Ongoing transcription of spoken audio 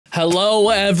Hello,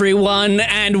 everyone,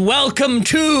 and welcome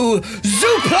to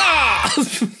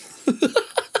Zoopla!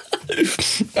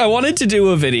 I wanted to do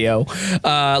a video,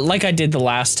 like I did the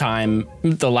last time,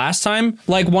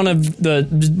 like one of the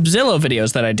Zillow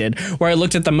videos that I did, where I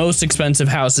looked at the most expensive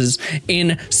houses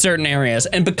in certain areas.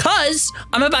 And because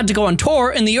I'm about to go on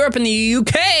tour in Europe and the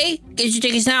UK, get your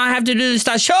tickets now, I have to do this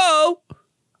show.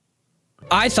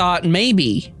 I thought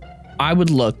maybe I would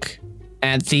look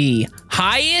at the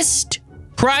highest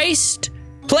priced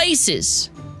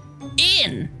places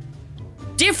in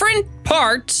different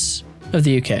parts of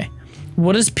the UK.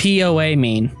 What does POA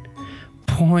mean?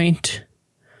 Point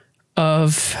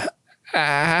of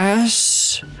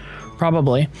ass?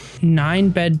 Probably.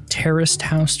 9-bed terraced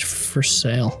house for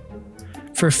sale.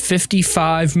 For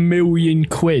 55 million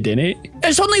quid, innit?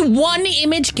 There's only one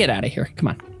image. Get out of here. Come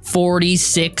on.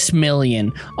 46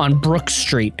 million on Brook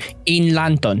Street in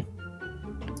London.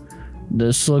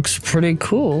 This looks pretty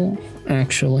cool,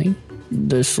 actually.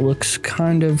 This looks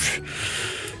kind of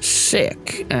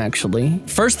sick, actually.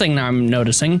 First thing I'm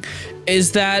noticing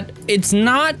is that it's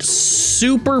not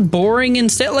super boring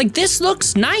instead. Like, this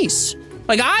looks nice.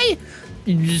 Like,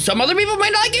 some other people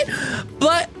might like it,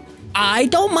 but I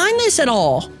don't mind this at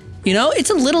all. You know, it's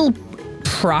a little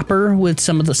proper with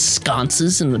some of the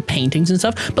sconces and the paintings and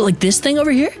stuff, but like this thing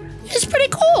over here is pretty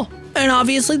cool. And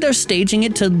obviously they're staging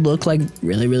it to look like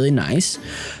really, really nice.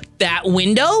 That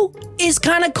window is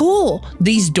kind of cool.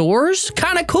 These doors,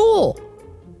 kind of cool.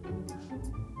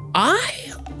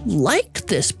 I like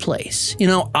this place. You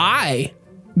know, I,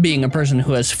 being a person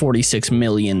who has 46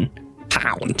 million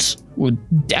pounds,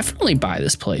 would definitely buy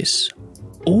this place.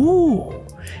 Ooh,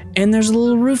 and there's a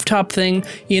little rooftop thing.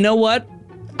 You know what?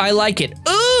 I like it.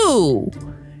 Ooh,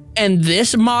 and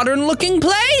this modern looking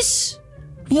place?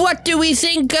 What do we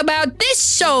think about this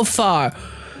so far?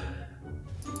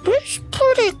 It's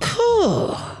pretty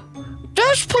cool.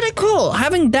 That's pretty cool.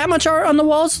 Having that much art on the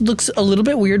walls looks a little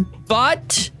bit weird,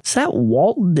 but is that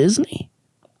Walt Disney?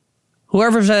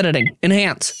 Whoever's editing,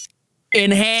 enhance.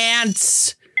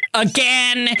 Enhance.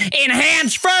 Again.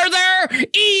 Enhance further.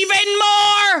 Even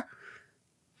more.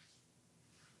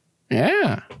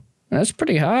 Yeah, that's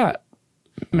pretty hot.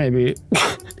 Maybe.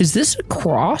 Is this a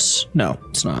cross? No,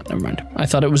 it's not. Never mind. I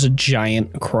thought it was a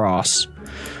giant cross.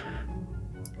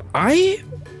 I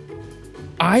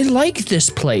like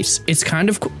this place. It's kind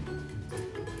of cool.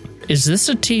 Is this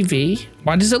a TV?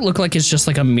 Why does it look like it's just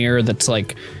like a mirror that's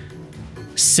like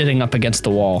sitting up against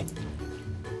the wall?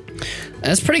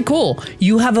 That's pretty cool.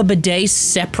 You have a bidet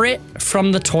separate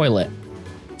from the toilet.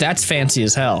 That's fancy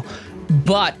as hell.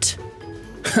 But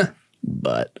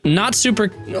not super,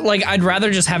 like, I'd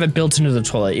rather just have it built into the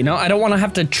toilet, you know? I don't want to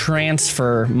have to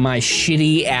transfer my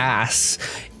shitty ass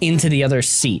into the other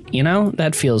seat, you know?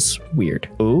 That feels weird.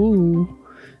 Ooh,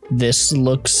 this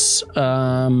looks very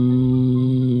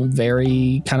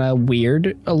kind of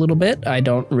weird a little bit. I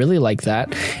don't really like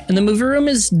that. And the movie room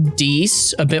is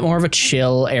decent, a bit more of a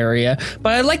chill area,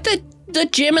 but I like the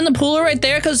gym and the pool are right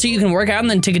there because you can work out and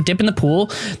then take a dip in the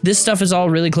pool. This stuff is all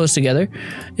really close together.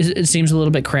 It seems a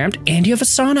little bit cramped. And you have a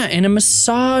sauna and a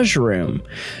massage room.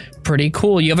 Pretty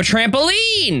cool. You have a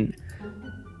trampoline.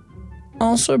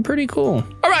 Also pretty cool.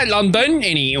 All right, London.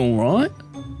 Any all right?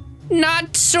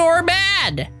 Not so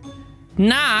bad.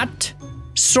 Not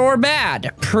so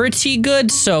bad. Pretty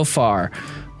good so far.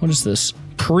 What is this?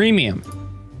 Premium.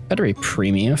 Better be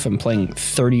premium if I'm paying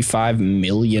 35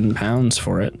 million pounds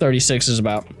for it. 36 is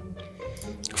about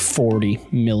 40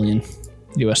 million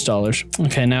US dollars.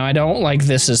 Okay, now I don't like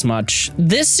this as much.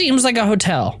 This seems like a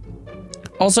hotel.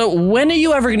 Also, when are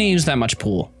you ever gonna use that much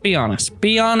pool? Be honest,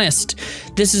 be honest.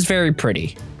 This is very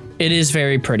pretty. It is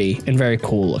very pretty and very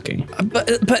cool looking.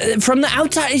 But from the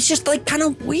outside, it's just like kind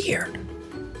of weird.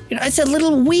 You know, it's a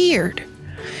little weird.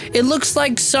 It looks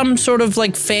like some sort of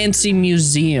like fancy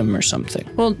museum or something.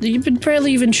 Well, you've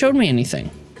barely even showed me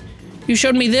anything. You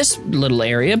showed me this little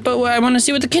area, but I want to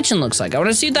see what the kitchen looks like. I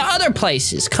want to see the other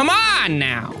places. Come on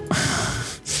now.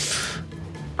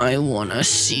 I want to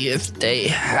see if they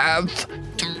have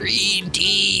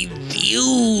 3D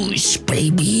views,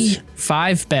 baby.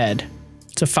 5-bed.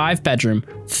 It's a 5-bedroom,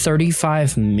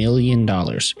 $35 million.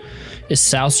 Is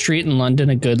South Street in London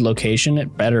a good location?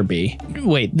 It better be.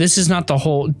 Wait, this is not the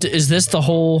whole, is this the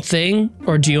whole thing?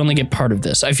 Or do you only get part of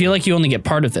this? I feel like you only get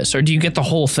part of this. Or do you get the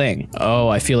whole thing? Oh,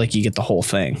 I feel like you get the whole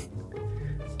thing.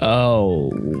 Oh,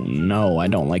 no, I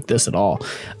don't like this at all.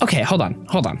 Okay, hold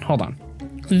on.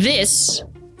 This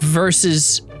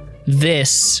versus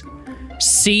this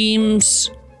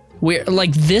seems weird.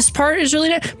 Like, this part is really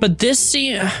nice, but this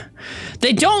seems...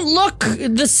 They don't look,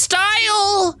 the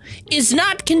style is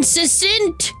not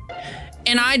consistent,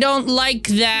 and I don't like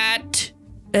that.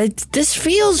 This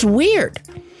feels weird.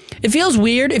 It feels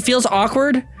weird. It feels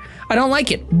awkward. I don't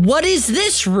like it. What is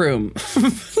this room?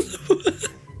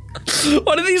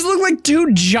 Why do these look like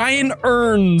two giant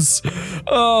urns?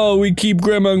 Oh, we keep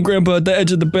Grandma and Grandpa at the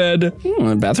edge of the bed.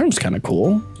 The bathroom's kind of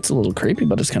cool. It's a little creepy,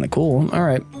 but it's kind of cool. All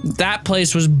right. That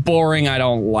place was boring. I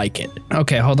don't like it.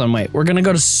 Okay, hold on, wait. We're gonna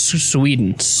go to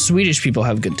Sweden. Swedish people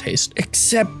have good taste.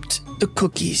 Except the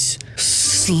cookies.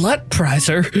 Slut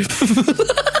prizer.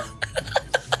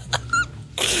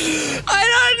 I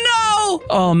don't know.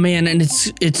 Oh man, and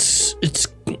it's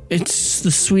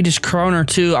the Swedish kroner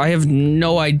too. I have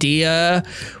no idea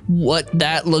what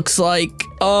that looks like.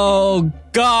 Oh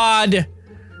God.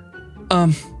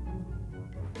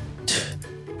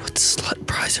 What's slut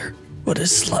prizer? What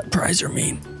does slut prizer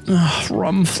mean? Oh,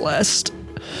 Rumflest.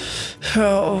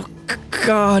 Oh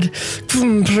God.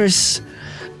 Please.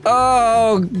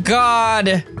 Oh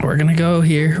God. We're gonna go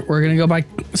here. We're gonna go by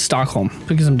Stockholm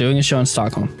because I'm doing a show in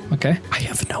Stockholm. Okay. I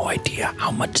have no idea how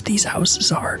much these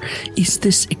houses are. Is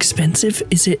this expensive?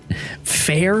 Is it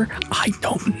fair? I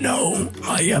don't know.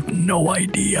 I have no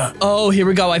idea. Oh, here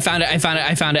we go. I found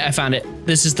it.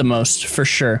 This is the most for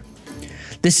sure.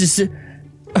 This is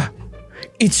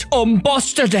it's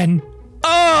Bostaden.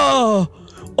 Oh,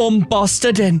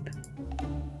 Bostaden.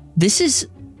 This is,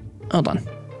 hold on.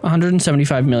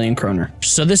 175 million kroner.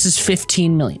 So this is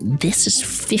 15 million. This is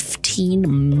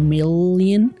 15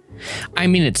 million? I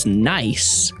mean, it's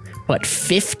nice, but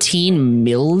 15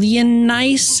 million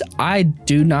nice? I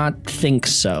do not think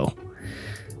so.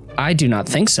 I do not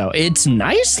think so. It's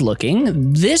nice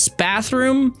looking. This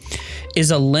bathroom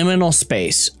is a liminal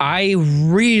space. I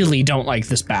really don't like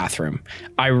this bathroom.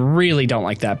 I really don't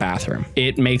like that bathroom.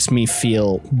 It makes me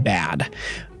feel bad.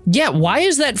 Yeah, why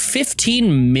is that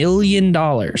 $15 million?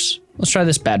 Let's try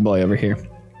this bad boy over here.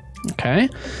 Okay,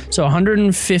 so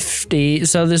 150.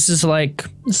 So this is like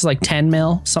 10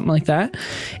 mil, something like that.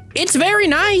 It's very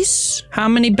nice. How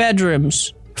many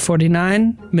bedrooms?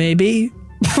 49, maybe.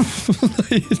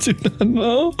 I do not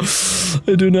know.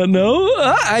 I do not know.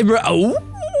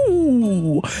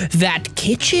 Oh, that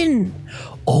kitchen.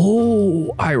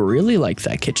 Oh, I really like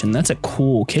that kitchen. That's a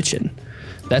cool kitchen.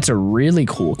 That's a really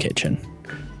cool kitchen.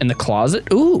 And the closet.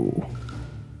 Ooh.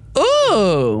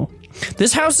 Ooh.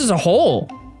 This house as a whole.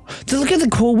 Look at the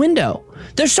cool window.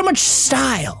 There's so much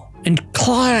style and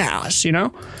class, you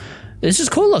know? This is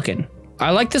cool looking.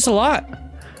 I like this a lot.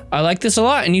 I like this a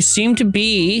lot. And you seem to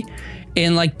be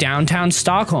in like downtown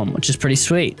Stockholm, which is pretty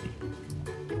sweet.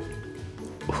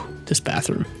 Ooh, this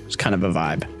bathroom is kind of a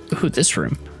vibe. Ooh, this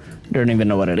room. I don't even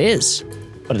know what it is,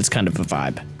 but it's kind of a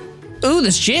vibe. Ooh,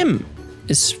 this gym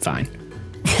is fine.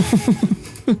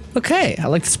 Okay, I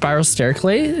like the spiral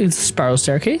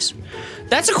staircase.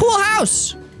 That's a cool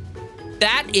house.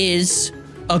 That is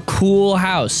a cool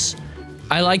house.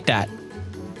 I like that.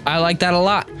 I like that a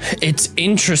lot. It's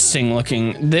interesting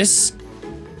looking. This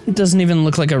doesn't even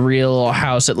look like a real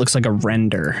house. It looks like a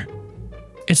render.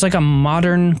 It's like a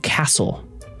modern castle.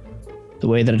 The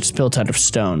way that it's built out of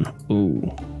stone.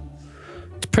 Ooh.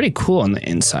 Pretty cool on the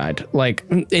inside. Like,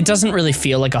 it doesn't really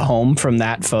feel like a home from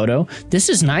that photo. This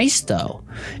is nice though.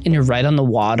 And you're right on the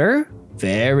water.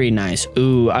 Very nice.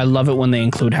 Ooh, I love it when they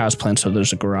include houseplants. So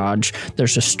there's a garage.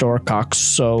 There's a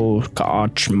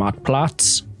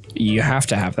Storkaksomatplats. You have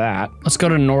to have that. Let's go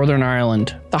to Northern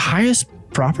Ireland. The highest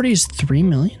property is 3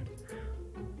 million.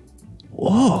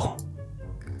 Whoa.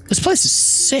 This place is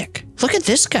sick. Look at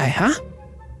this guy, huh?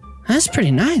 That's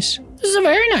pretty nice. This is a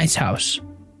very nice house.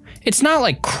 It's not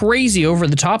like crazy over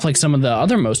the top like some of the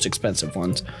other most expensive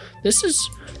ones. This is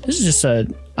just a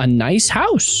nice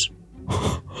house.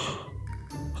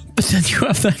 But then you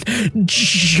have that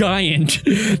giant,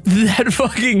 that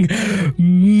fucking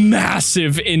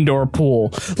massive indoor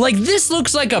pool. Like this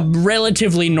looks like a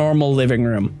relatively normal living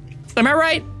room. Am I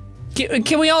right?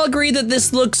 Can we all agree that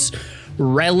this looks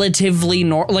relatively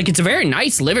normal? Like it's a very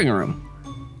nice living room.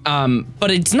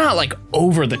 But it's not like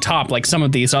over the top like some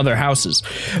of these other houses.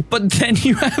 But then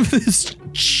you have this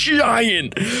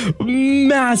giant,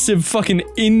 massive fucking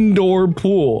indoor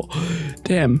pool.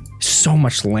 Damn, so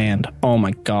much land. Oh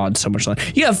my God, so much land.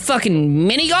 You have fucking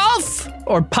mini golf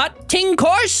or putting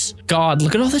course? God,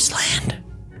 look at all this land.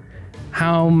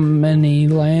 How many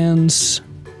lands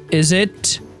is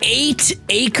it? 8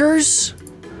 acres?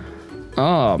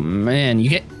 Oh man, you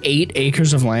get 8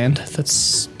 acres of land.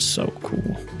 That's so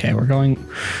cool. Okay, we're going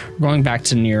back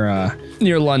to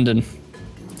near London.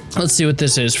 Let's see what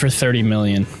this is for 30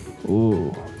 million.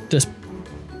 Ooh, this.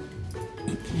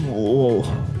 Whoa.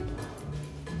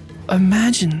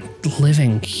 Imagine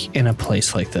living in a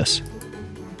place like this.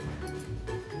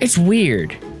 It's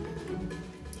weird.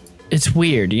 It's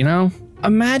weird, you know?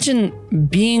 Imagine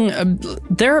being,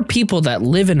 there are people that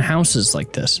live in houses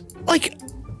like this. Like,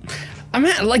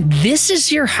 like this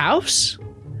is your house?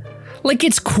 Like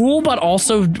it's cool, but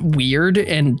also weird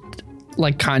and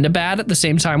like kind of bad at the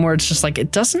same time, where it's just like,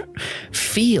 it doesn't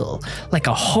feel like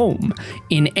a home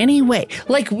in any way.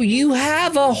 Like you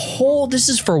have a whole, this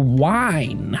is for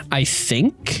wine, I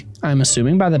think. I'm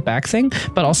assuming by the back thing,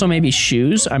 but also maybe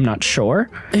shoes. I'm not sure.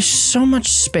 There's so much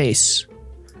space.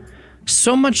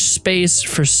 So much space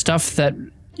for stuff that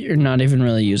you're not even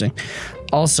really using.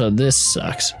 Also, this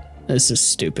sucks. This is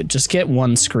stupid. Just get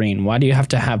one screen. Why do you have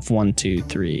to have 1, 2,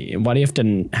 3? Why do you have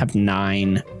to have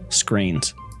 9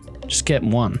 screens? Just get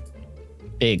one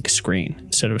big screen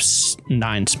instead of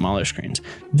 9 smaller screens.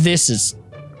 This is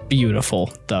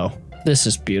beautiful, though. This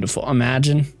is beautiful.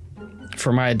 Imagine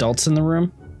for my adults in the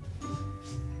room.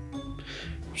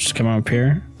 Just come up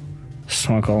here,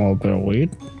 smoke a little bit of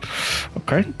weed.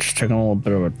 Okay, just taking a little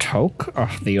bit of a toke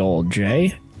off the old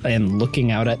J and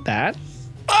looking out at that.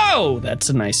 Oh, that's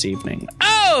a nice evening.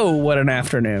 Oh, what an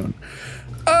afternoon.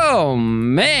 Oh,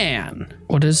 man.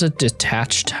 What is a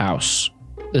detached house?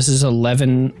 This is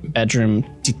 11 bedroom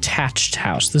detached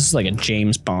house. This is like a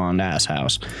James Bond ass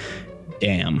house.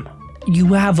 Damn.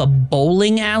 You have a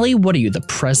bowling alley? What are you, the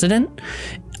president?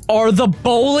 Are the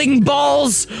bowling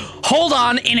balls? Hold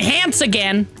on, enhance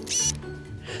again.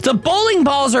 The bowling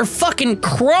balls are fucking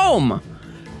chrome.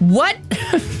 What?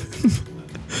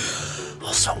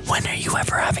 Also, when are you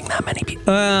ever having that many people?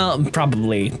 Well,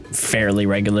 probably fairly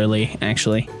regularly,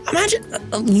 actually. Imagine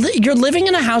you're living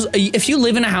in a house. If you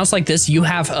live in a house like this, you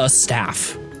have a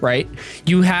staff, right?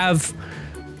 You have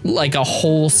like a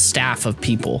whole staff of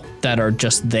people that are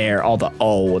just there.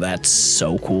 Oh, that's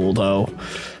so cool though.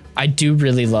 I do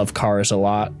really love cars a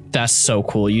lot. That's so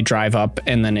cool. You drive up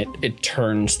and then it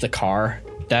turns the car.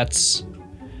 That's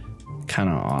kind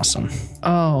of awesome.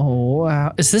 Oh,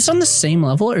 wow. Is this on the same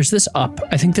level or is this up?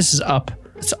 I think this is up.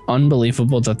 It's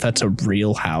unbelievable that that's a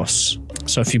real house.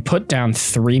 So if you put down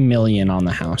 3 million on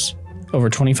the house over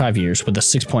 25 years with a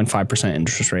 6.5%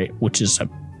 interest rate, which is a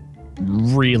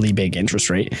really big interest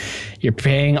rate, you're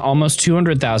paying almost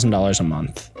 $200,000 a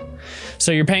month.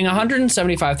 So you're paying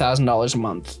 $175,000 a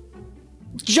month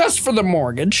just for the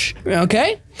mortgage,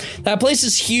 okay? That place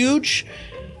is huge.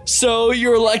 So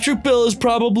your electric bill is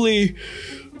probably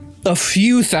a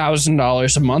few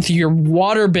 $1,000s a month. Your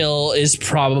water bill is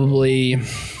probably,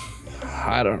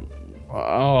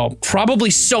 probably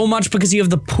so much because you have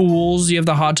the pools, you have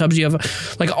the hot tubs, you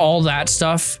have like all that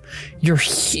stuff.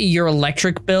 Your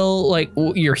electric bill, like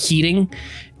your heating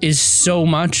is so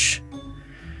much.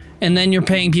 And then you're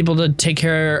paying people to take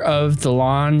care of the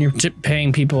lawn. You're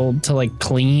paying people to like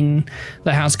clean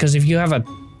the house. Because if you have a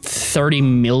 $30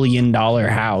 million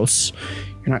house,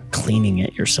 you're not cleaning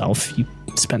it yourself. You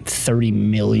spent $30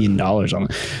 million on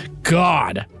it.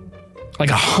 God,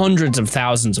 like hundreds of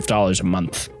thousands of dollars a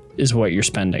month is what you're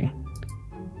spending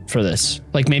for this.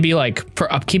 Like maybe like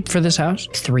for upkeep for this house,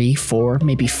 $300,000, $400,000,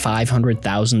 maybe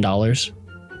 $500,000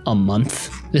 a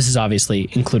month. This is obviously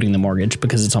including the mortgage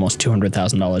because it's almost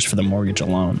 $200,000 for the mortgage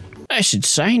alone. That's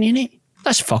insane, innit?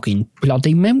 That's fucking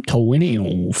bloody mental,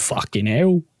 innit? Oh, fucking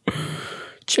hell.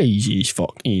 Jesus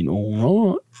fucking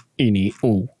alright, innit?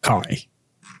 Okay.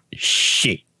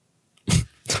 Shit.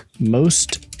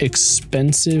 Most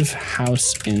expensive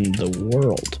house in the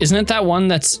world. Isn't it that one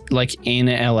that's like in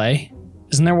LA?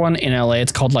 Isn't there one in LA?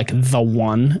 It's called like The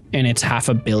One and it's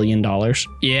 $500 million.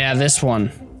 Yeah, this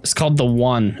one. It's called The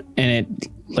One, and it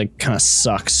like kind of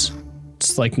sucks.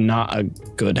 It's like not a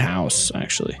good house,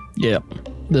 actually. Yep,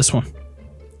 this one.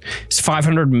 It's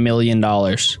 $500 million.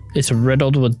 It's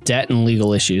riddled with debt and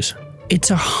legal issues.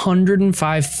 It's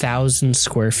 105,000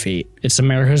 square feet. It's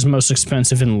America's most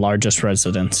expensive and largest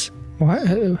residence.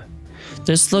 What?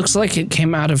 This looks like it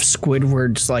came out of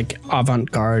Squidward's like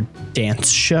avant-garde dance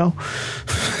show.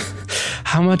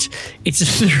 How much? It's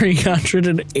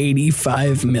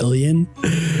 385 million.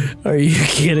 Are you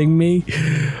kidding me?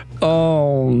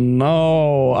 Oh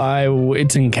no,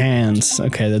 it's in cans.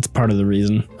 Okay, that's part of the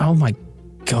reason. Oh my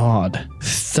God.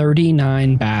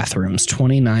 39 bathrooms,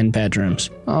 29 bedrooms.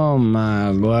 Oh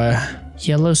my boy.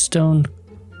 Yellowstone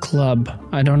Club.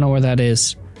 I don't know where that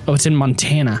is. Oh, it's in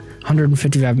Montana.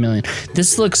 155 million.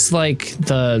 This looks like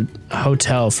the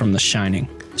hotel from The Shining.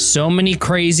 So many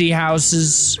crazy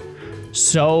houses.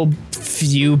 So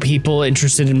few people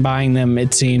interested in buying them,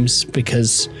 it seems,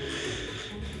 because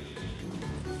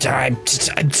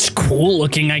it's cool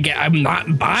looking. I'm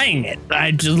not buying it.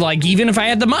 I just like, even if I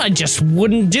had the money, I just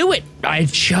wouldn't do it. I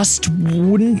just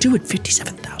wouldn't do it.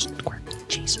 57,000 square feet.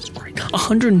 Jesus Christ.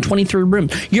 123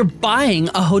 rooms. You're buying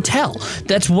a hotel.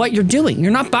 That's what you're doing.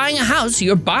 You're not buying a house,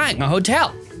 you're buying a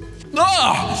hotel.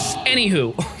 Ugh!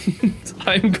 Anywho,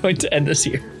 I'm going to end this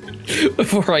here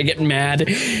before I get mad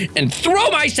and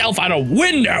throw myself out a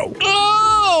window.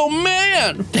 Oh,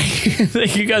 man.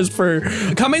 Thank you guys for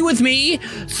coming with me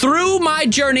through my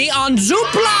journey on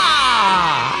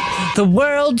Zoopla, the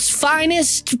world's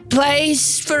finest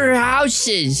place for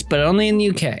houses, but only in the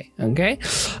UK, okay?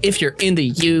 If you're in the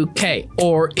UK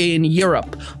or in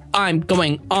Europe, I'm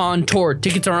going on tour.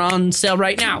 Tickets are on sale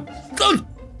right now.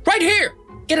 Right here.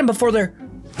 Get them before they're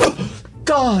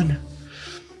gone.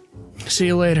 See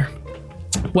you later.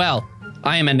 Well,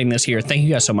 I am ending this here. Thank you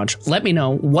guys so much. Let me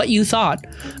know what you thought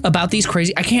about these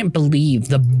crazy... I can't believe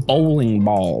the bowling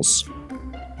balls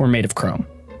were made of chrome.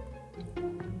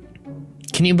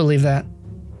 Can you believe that?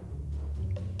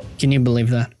 Can you believe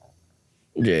that?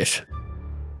 Yes.